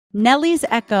Nelly's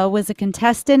Echo was a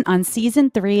contestant on Season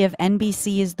 3 of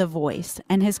NBC's The Voice,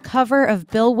 and his cover of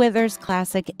Bill Withers'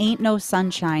 classic Ain't No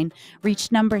Sunshine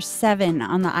reached number 7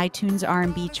 on the iTunes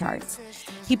R&B charts.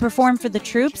 He performed for the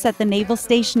troops at the Naval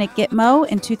Station at Gitmo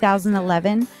in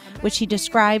 2011, which he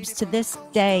describes to this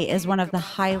day as one of the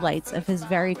highlights of his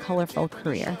very colorful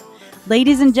career.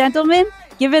 Ladies and gentlemen,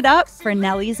 give it up for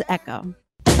Nelly's Echo.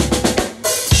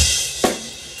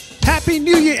 Happy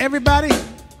New Year, everybody.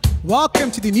 Welcome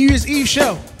to the New Year's Eve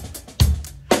show.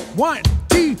 1,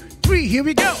 2, 3, here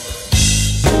we go.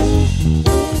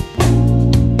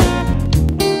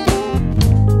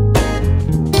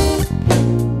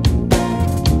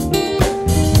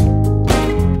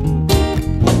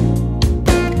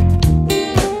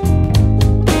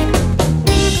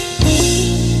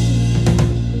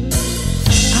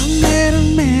 I met a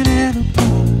man at a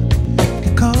bar.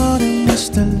 They called him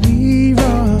Mr.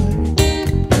 Leroy.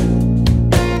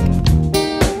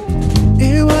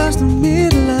 It was the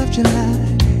middle of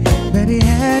July, but he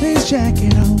had his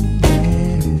jacket on,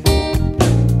 yeah.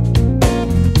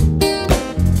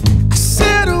 I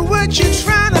said, oh, what you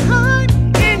trying to hide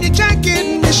in your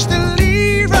jacket, Mr.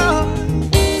 Leroy?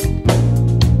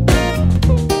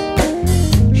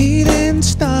 He then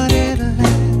started to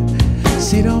laugh,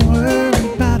 say, don't worry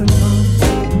about it, Mom.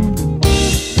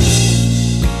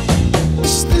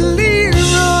 Mr.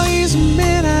 Leroy is a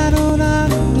man I don't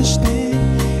understand,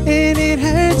 and it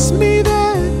hurts me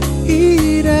that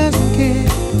he doesn't care.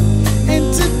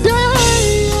 And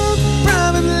today I'm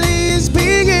probably his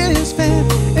biggest fan,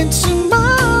 and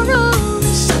tomorrow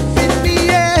is up in the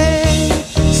air,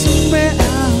 somewhere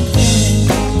out there.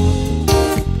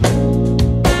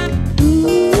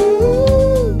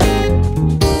 Ooh,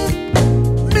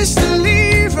 Mr.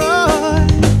 Leroy,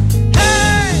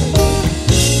 hey.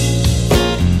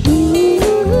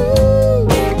 Ooh.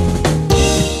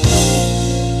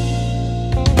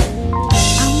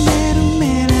 I met a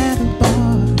man at a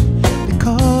bar. They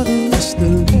called him Mr.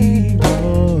 Leroy.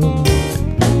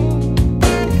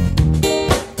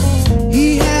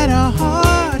 He had a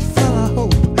heart full of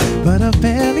hope, but a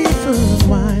belly full of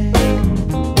wine.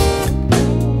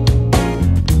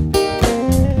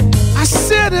 I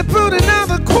said, put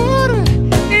another quarter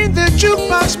in the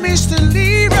jukebox, Mr.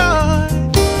 Leroy.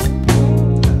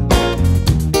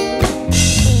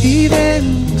 He then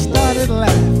started to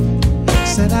laugh,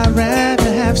 said, I'd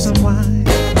rather have some wine.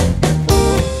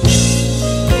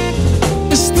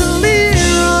 Mr.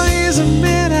 Leroy is a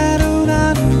man I don't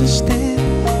understand,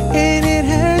 and it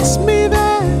hurts me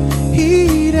that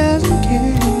he doesn't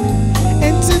care.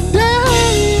 And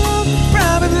today I'm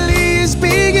probably his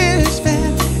biggest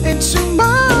fan, and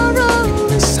tomorrow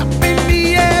is up in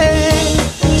the air,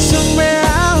 somewhere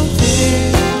out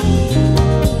there,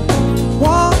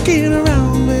 walking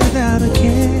around without a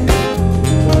care,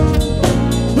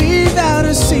 without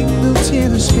a single tear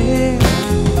to spare.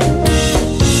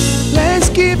 Let's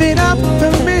give it up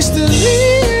for Mr.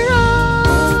 Leroy,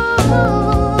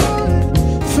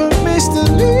 for Mr.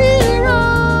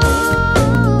 Leroy,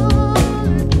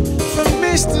 for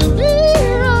Mr.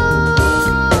 Leroy,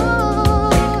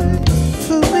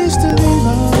 for Mr.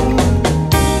 Leroy.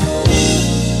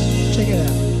 Check it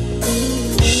out.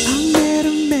 I met a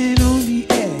man on the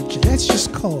edge. Let's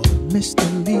just call him Mr.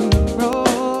 Leroy.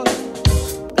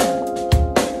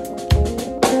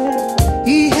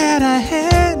 He had a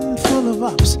handful of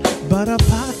ups, but a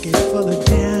pocket full of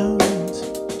downs.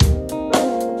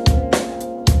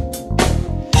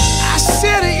 I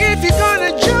said, if you're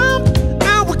gonna jump,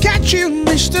 I will catch you,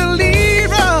 Mr.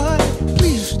 Leroy.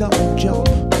 Please don't jump.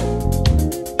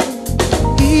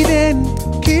 He then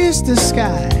kissed the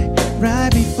sky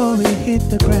right before he hit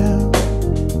the ground.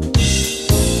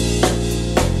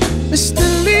 Mr.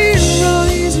 Leroy